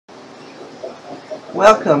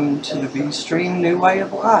Welcome to the VStream New Way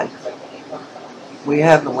of Life. We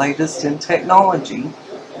have the latest in technology.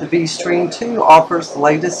 The VStream 2 offers the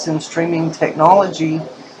latest in streaming technology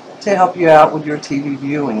to help you out with your TV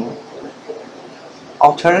viewing.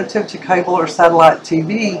 Alternative to cable or satellite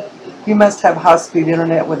TV, you must have high-speed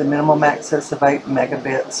internet with a minimum access of 8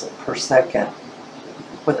 megabits per second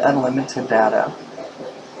with unlimited data.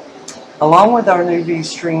 Along with our new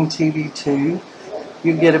VStream TV 2,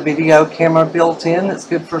 you get a video camera built in that's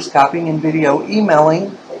good for Skyping and video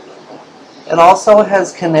emailing. It also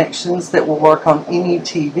has connections that will work on any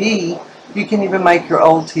TV. You can even make your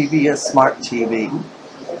old TV a smart TV.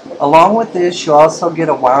 Along with this, you also get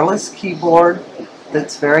a wireless keyboard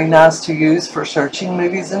that's very nice to use for searching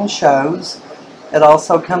movies and shows. It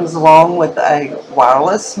also comes along with a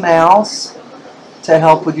wireless mouse to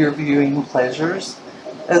help with your viewing pleasures,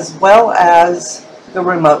 as well as the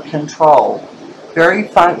remote control. Very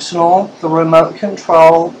functional. The remote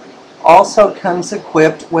control also comes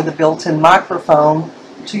equipped with a built-in microphone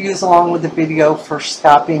to use along with the video for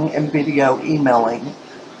Skyping and video emailing.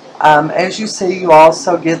 As you see, you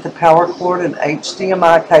also get the power cord and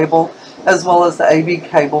HDMI cable as well as the AV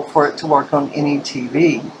cable for it to work on any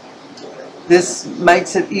TV. This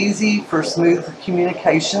makes it easy for smooth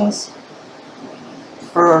communications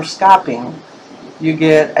for Skyping. You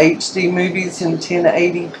get HD movies in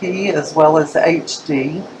 1080p as well as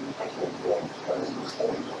HD.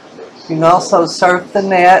 You can also surf the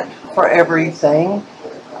net for everything.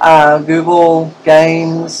 Google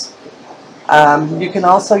Games. You can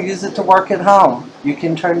also use it to work at home. You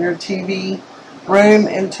can turn your TV room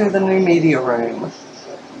into the new media room.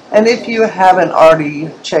 And if you haven't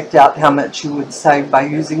already checked out how much you would save by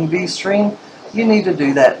using VStream, you need to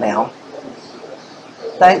do that now.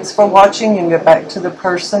 Thanks for watching, and get back to the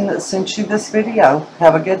person that sent you this video.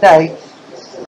 Have a good day.